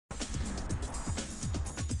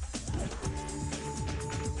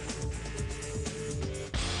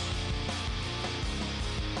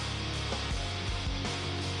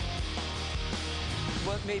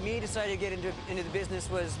What made me decide to get into the business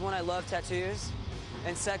was, one, I love tattoos.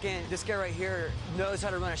 And second, this guy right here knows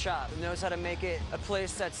how to run a shop, knows how to make it a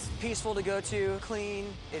place that's peaceful to go to, clean,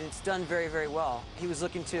 and it's done very, very well. He was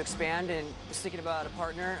looking to expand and was thinking about a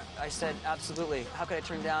partner. I said, absolutely. How could I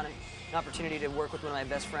turn down an opportunity to work with one of my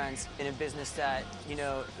best friends in a business that, you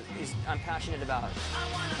know, I'm passionate about?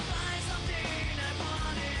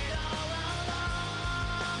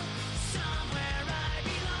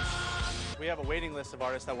 We have a waiting list of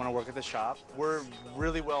artists that want to work at the shop. We're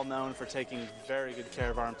really well known for taking very good care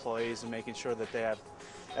of our employees and making sure that they have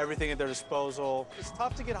everything at their disposal. It's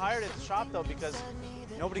tough to get hired at the shop though because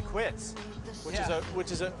nobody quits,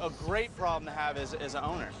 which is a great problem to have as an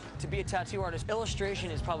owner. To be a tattoo artist, illustration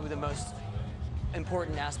is probably the most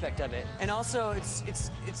important aspect of it. And also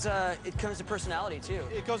it comes to personality too.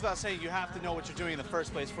 It goes without saying you have to know what you're doing in the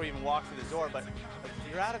first place before you even walk through the door, but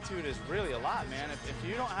your attitude is really a lot, man. If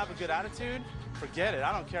you don't have a good attitude, forget it.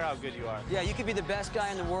 I don't care how good you are. Yeah, you could be the best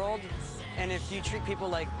guy in the world, and if you treat people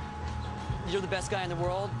like you're the best guy in the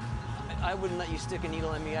world, I wouldn't let you stick a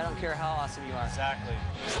needle in me. I don't care how awesome you are. Exactly.